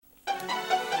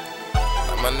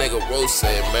my nigga Rose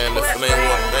said, man, if it ain't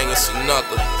one thing, it's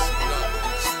another.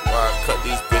 Why I cut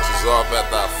these bitches off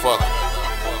after I fuck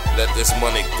them? Let this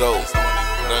money go.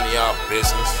 None of y'all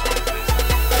business.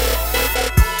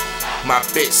 My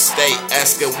bitch stay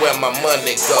asking where my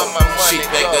money go. She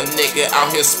think a nigga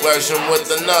out here splurging with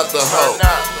another hoe.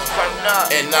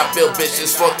 And I build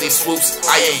bitches for these swoops.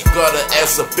 I ain't gutter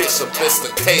as a bitch,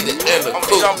 sophisticated in a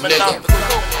coupe, nigga.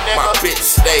 My bitch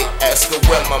stay asking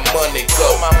where my money go.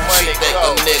 She think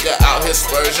a nigga out here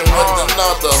splurging with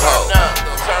another hoe.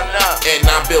 And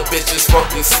I build bitches for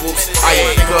these swoops. I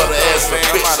ain't gutter as a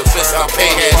bitch,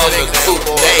 sophisticated in a coupe,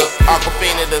 nigga.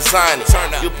 Aquafina designer,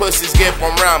 you pussies get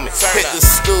from around me. Hit the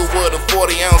stool with a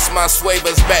 40 ounce, my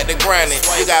swaber's back to grinding.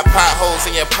 You got potholes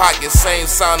in your pockets, same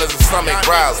sound as a stomach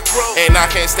growling. And I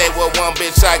can't stay with one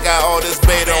bitch, I got all this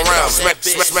bait around.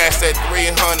 Smash that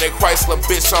 300 Chrysler,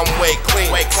 bitch, I'm way clean.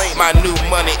 My new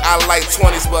money, I like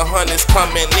 20s, but 100s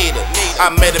come in neither. I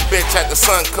met a bitch at the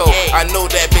Sunco, I know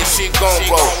that bitch, she gon'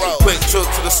 roll. Quick trip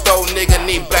to the store, nigga,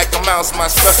 need black amounts, my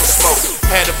special smoke.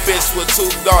 Had a bitch with 2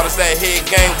 daughters, that head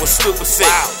game was stupid sick.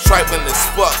 Trifling as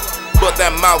fuck. But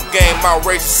that mouth game,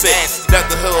 outrageous sick. That's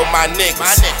the hood of my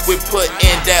niggas. We put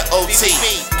in that OT.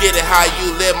 Get it how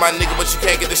you live, my nigga, but you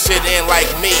can't get the shit in like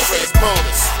me.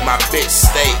 My bitch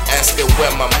stay asking where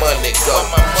my money go.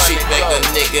 She think a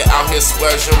nigga out here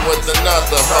splurging with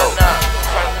another hoe.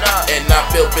 And I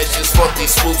build bitches for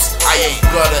these swoops. I ain't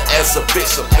gutter as a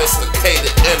bitch, sophisticated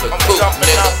in the coupe,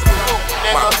 nigga.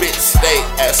 My bitch stay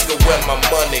asking where my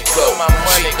money go.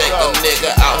 She think a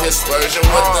nigga out here splurging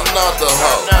with another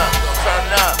hoe.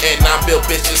 And I build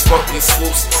bitches for these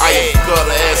swoops. I ain't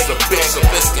gutter as a bitch,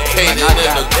 sophisticated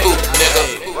in the coupe,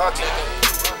 nigga.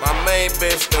 My main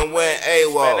bitch done went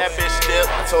AWOL. I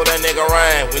told that nigga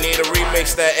Ryan, we need to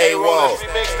remix that AWOL.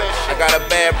 I got a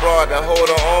bad broad that hold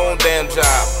her own damn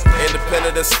job.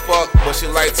 Independent as fuck, but she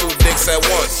like 2 dicks at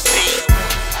once.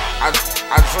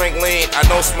 I drink lean, I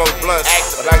don't smoke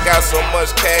blunts, but I got so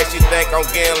much cash you think I'm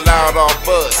getting loud off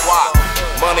bud.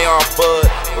 Money off bud,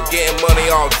 but getting money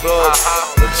off drugs.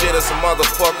 Legit as a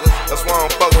motherfucker, that's why I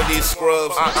don't fuck with these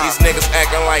scrubs. These niggas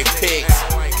acting like pigs.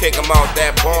 Kick him out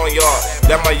that barnyard.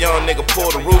 That my young nigga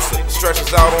pull the rooster,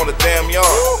 stretches out on the damn yard.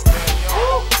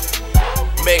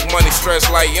 Make money stretch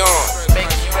like yarn.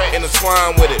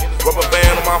 Intertwine with it, rubber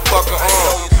band on my fucking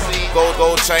arm.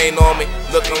 Gold chain on me,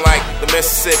 looking like the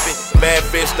Mississippi. Bad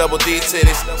bitch, double D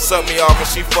titties. Suck me off and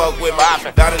she fuck with me.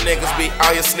 Now the niggas be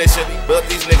out here snitching, but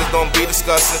these niggas don't be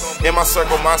discussing. In my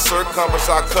circle, my circumference,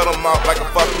 I cut them out like a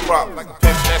fucking prop.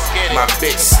 My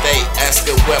bitch stay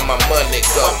asking where my money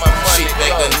go. She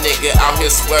think a nigga out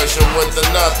here splurging with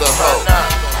another hoe.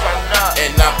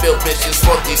 And I build bitches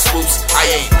for these swoops. I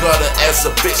ain't gutter as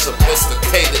a bitch,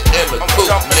 sophisticated in the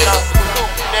coupe, nigga.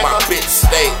 My bitch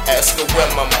stay asking where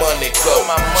my money go.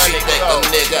 She think a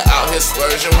nigga out here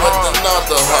splurging with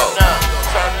another hoe.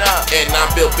 And I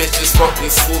build bitches for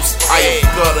these swoops. I ain't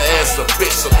gutter as a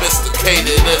bitch,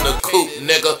 sophisticated in the coupe,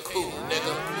 nigga.